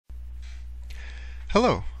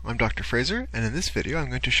Hello, I'm Dr. Fraser, and in this video I'm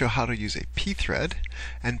going to show how to use a pthread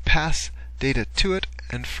and pass data to it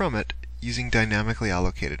and from it using dynamically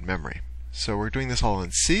allocated memory. So we're doing this all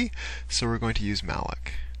in C, so we're going to use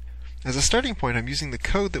malloc. As a starting point, I'm using the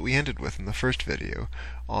code that we ended with in the first video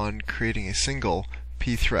on creating a single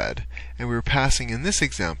pthread, and we were passing, in this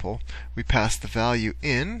example, we passed the value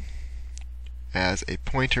in as a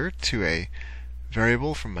pointer to a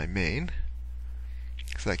variable from my main.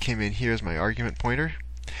 So that came in here as my argument pointer.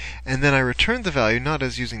 And then I returned the value not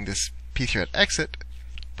as using this pthread exit,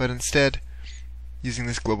 but instead using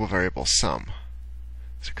this global variable sum.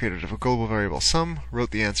 So created a global variable sum,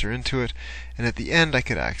 wrote the answer into it, and at the end I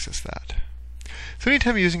could access that. So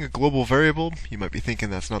anytime you're using a global variable, you might be thinking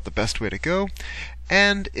that's not the best way to go.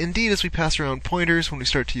 And indeed, as we pass around pointers, when we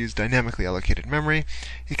start to use dynamically allocated memory,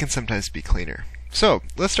 it can sometimes be cleaner. So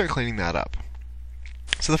let's start cleaning that up.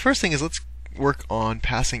 So the first thing is let's work on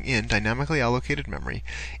passing in dynamically allocated memory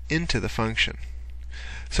into the function.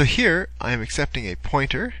 So here I am accepting a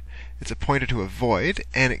pointer. It's a pointer to a void,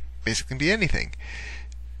 and it basically can be anything.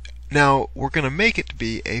 Now we're going to make it to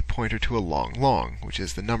be a pointer to a long, which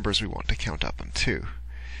is the numbers we want to count up into.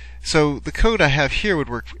 So the code I have here would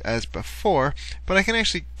work as before, but I can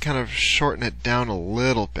actually kind of shorten it down a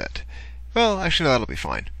little bit. Well, actually no, that'll be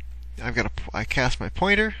fine. I cast my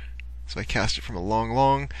pointer, so I cast it from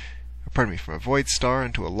a from a void star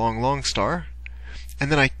into a long star,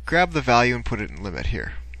 and then I grab the value and put it in limit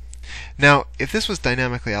here. Now, if this was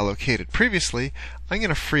dynamically allocated previously, I'm going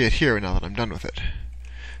to free it here now that I'm done with it.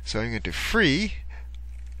 So I'm going to free.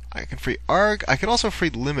 I can free arg. I could also free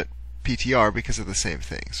limit ptr because of the same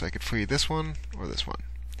thing. So I could free this one or this one.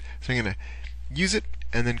 So I'm going to use it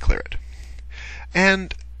and then clear it.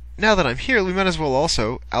 And now that I'm here, we might as well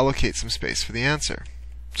also allocate some space for the answer.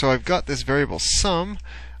 So I've got this variable sum.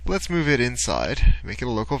 Let's move it inside, make it a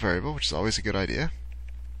local variable, which is always a good idea.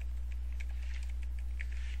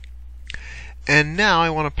 And now I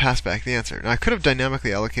want to pass back the answer. Now I could have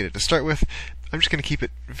dynamically allocated to start with. I'm just going to keep it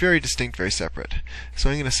very distinct, very separate. So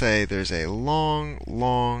I'm going to say there's a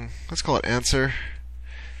long, let's call it answer,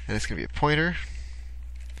 and it's going to be a pointer,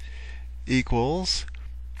 equals,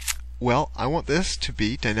 well, I want this to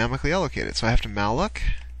be dynamically allocated, so I have to malloc.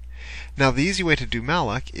 Now the easy way to do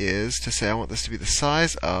malloc is to say I want this to be the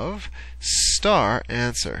size of star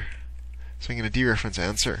answer. So I'm going to dereference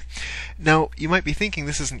answer. Now you might be thinking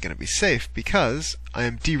this isn't going to be safe because I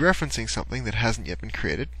am dereferencing something that hasn't yet been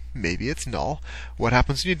created. Maybe it's null. What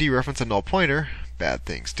happens when you dereference a null pointer? Bad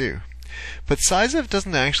things do. But size of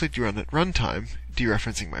doesn't actually run at runtime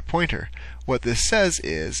dereferencing my pointer. What this says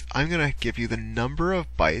is I'm going to give you the number of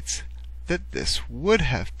bytes that this would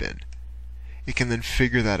have been. It can then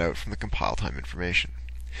figure that out from the compile time information.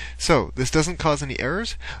 So this doesn't cause any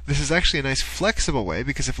errors. This is actually a nice flexible way,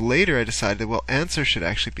 because if later I decided that, well, answer should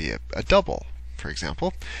actually be a double, for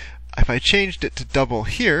example, if I changed it to double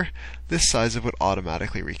here, this size of would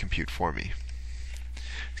automatically recompute for me.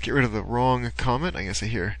 Let's get rid of the wrong comment. I'm going to say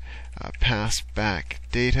here, pass back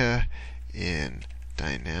data in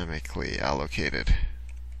dynamically allocated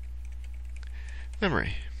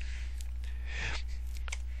memory.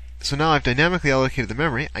 So now I've dynamically allocated the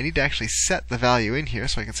memory. I need to actually set the value in here,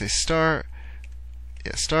 so I can say star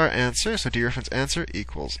answer, so dereference answer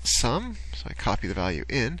equals sum. So I copy the value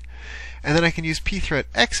in, and then I can use pthread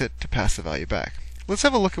exit to pass the value back. Let's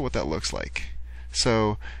have a look at what that looks like.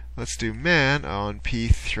 So let's do man on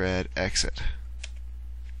pthread exit.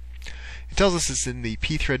 It tells us it's in the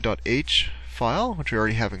pthread.h file, which we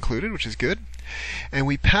already have included, which is good, and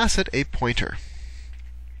we pass it a pointer.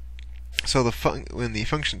 So when the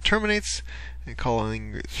function terminates, and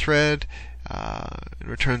calling thread it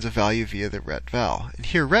returns a value via the retval. And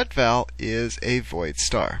here retval is a void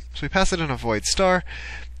star. So we pass it in a void star.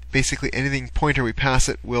 Basically anything pointer we pass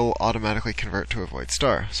it will automatically convert to a void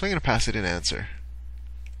star. So I'm going to pass it in answer.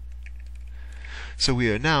 So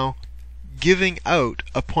we are now giving out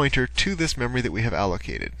a pointer to this memory that we have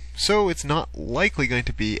allocated. So it's not likely going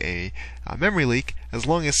to be a memory leak as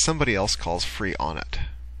long as somebody else calls free on it.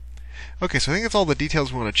 Okay, so I think that's all the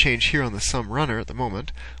details we want to change here on the sum runner at the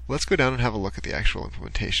moment. Let's go down and have a look at the actual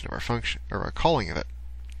implementation of our function, or our calling of it.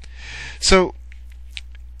 So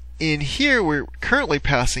in here we're currently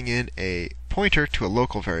passing in a pointer to a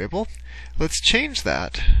local variable. Let's change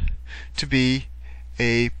that to be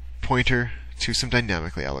a pointer to some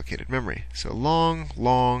dynamically allocated memory. So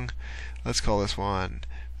long, let's call this one,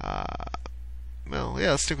 well,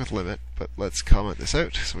 yeah, let's stick with limit, but let's comment this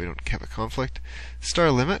out so we don't have a conflict.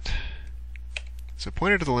 Star limit. So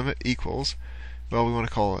pointer to the limit equals, well, we want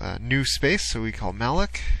to call new space, so we call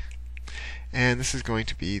malloc, and this is going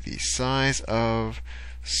to be the size of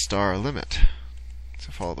star limit.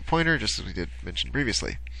 So follow the pointer, just as we did mention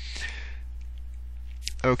previously.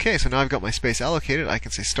 Okay, so now I've got my space allocated. I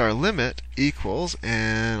can say star limit equals,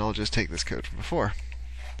 and I'll just take this code from before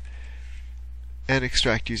and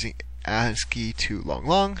extract using ASCII to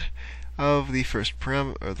long of the first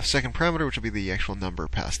parameter or the second parameter, which will be the actual number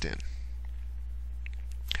passed in.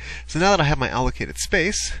 So now that I have my allocated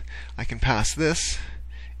space, I can pass this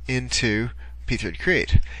into pthread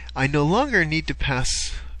create. I no longer need to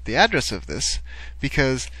pass the address of this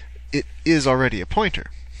because it is already a pointer.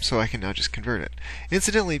 So I can now just convert it.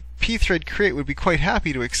 Incidentally, pthread create would be quite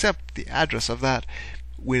happy to accept the address of that.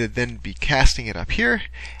 We'd then be casting it up here.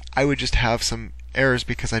 I would just have some errors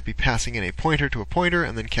because I'd be passing in a pointer to a pointer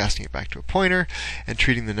and then casting it back to a pointer and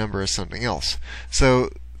treating the number as something else. So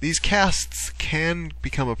these casts can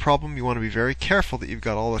become a problem. You want to be very careful that you've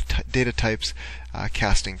got all the data types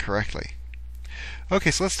casting correctly. Okay,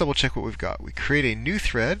 so let's double check what we've got. We create a new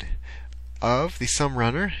thread of the sum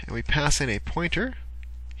runner and we pass in a pointer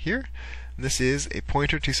here. And this is a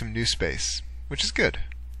pointer to some new space, which is good.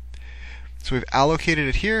 So we've allocated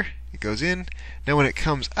it here. It goes in. Now when it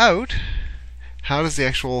comes out, how does the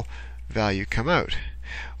actual value come out?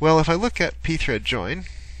 Well, if I look at pthread join,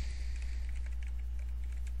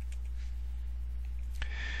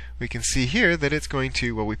 we can see here that it's going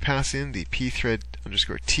to, well, we pass in the pthread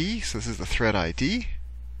underscore t, so this is the thread ID.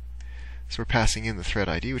 So we're passing in the thread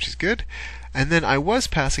ID, which is good. And then I was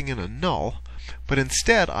passing in a null, but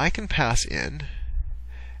instead I can pass in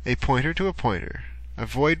a pointer to a pointer, a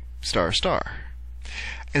void star star.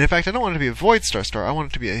 And in fact, I don't want it to be a void star star, I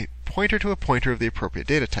want it to be a pointer to a pointer of the appropriate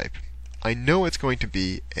data type. I know it's going to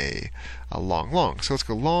be a long. So let's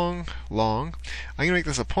go long. I'm going to make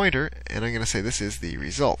this a pointer, and I'm going to say this is the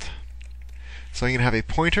result. So I'm going to have a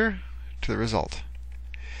pointer to the result.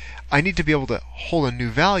 I need to be able to hold a new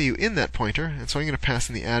value in that pointer, and so I'm going to pass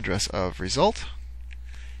in the address of result.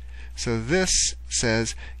 So this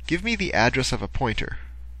says, give me the address of a pointer.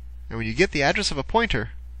 And when you get the address of a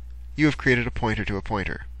pointer, you have created a pointer to a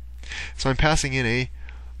pointer. So I'm passing in a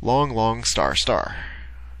long star star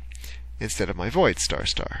instead of my void star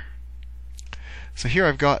star. So here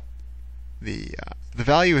I've got the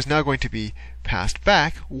value is now going to be passed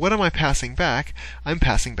back. What am I passing back? I'm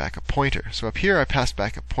passing back a pointer. So up here I passed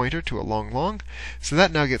back a pointer to a long. So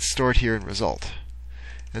that now gets stored here in result.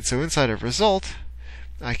 And so inside of result,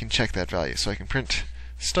 I can check that value. So I can print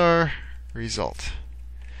star result.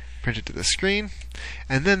 Print it to the screen.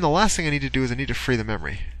 And then the last thing I need to do is I need to free the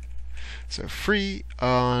memory. So free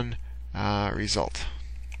on result.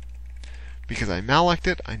 Because I mallocked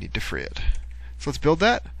it, I need to free it. So let's build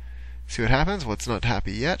that. See what happens. Well, it's not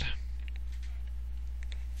happy yet.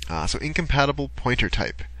 So incompatible pointer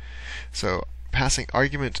type. So passing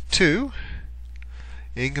argument to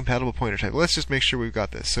incompatible pointer type. Let's just make sure we've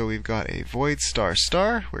got this. So we've got a void star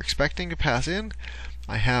star. We're expecting to pass in.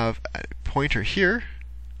 I have a pointer here,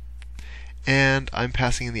 and I'm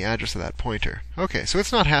passing in the address of that pointer. Okay, so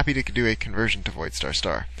it's not happy to do a conversion to void star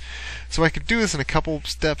star. So I could do this in a couple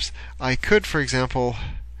steps. I could, for example,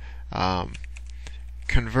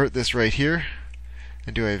 convert this right here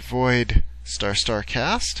and do a void star star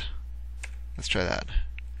cast. Let's try that.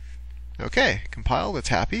 Okay, compiled, it's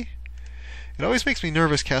happy. It always makes me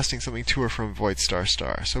nervous casting something to or from void star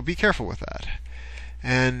star, so be careful with that.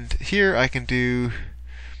 And here I can do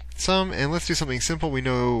some, and let's do something simple. We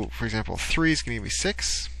know, for example, 3 is going to give me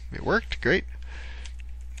 6. It worked, great.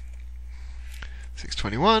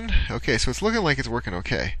 621. Okay, so it's looking like it's working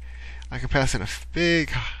okay. I can pass in a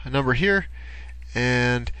big number here,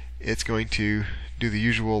 and it's going to do the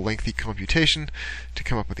usual lengthy computation to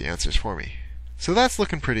come up with the answers for me. So that's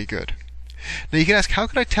looking pretty good. Now you can ask, how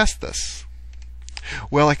could I test this?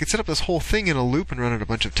 Well, I could set up this whole thing in a loop and run it a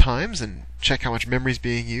bunch of times and check how much memory is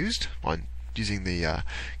being used on using the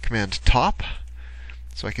command top.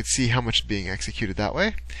 So I could see how much is being executed that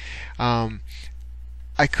way.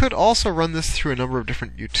 I could also run this through a number of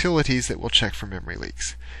different utilities that will check for memory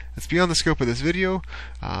leaks. It's beyond the scope of this video,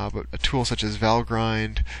 but a tool such as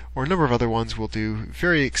valgrind or a number of other ones will do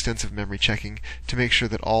very extensive memory checking to make sure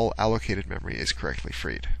that all allocated memory is correctly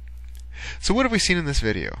freed. So what have we seen in this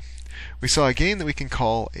video? We saw again that we can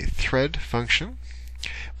call a thread function,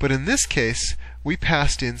 but in this case we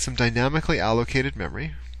passed in some dynamically allocated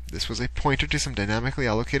memory. This was a pointer to some dynamically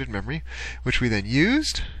allocated memory, which we then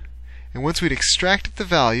used, and once we'd extracted the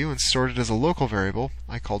value and stored it as a local variable,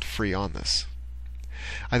 I called free on this.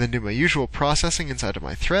 I then did my usual processing inside of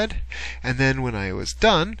my thread, and then when I was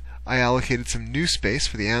done, I allocated some new space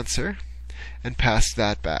for the answer and passed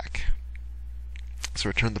that back. So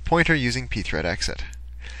returned the pointer using pthread exit.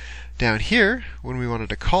 Down here, when we wanted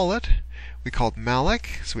to call it, we called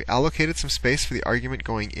malloc, so we allocated some space for the argument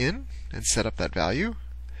going in and set up that value.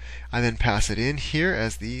 I then pass it in here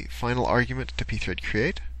as the final argument to pthread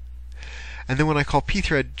create. And then when I call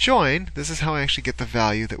pthread join, this is how I actually get the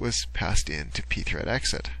value that was passed in to pthread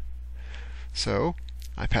exit. So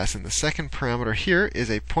I pass in the second parameter here is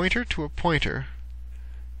a pointer to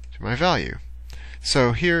my value.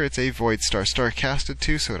 So here it's a void ** casted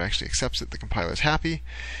to, so it actually accepts it, the compiler is happy.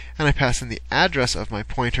 And I pass in the address of my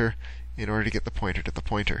pointer in order to get the pointer to the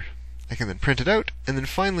pointer. I can then print it out, and then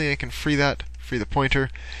finally I can free the pointer,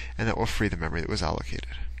 and that will free the memory that was allocated.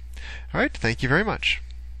 Alright, thank you very much.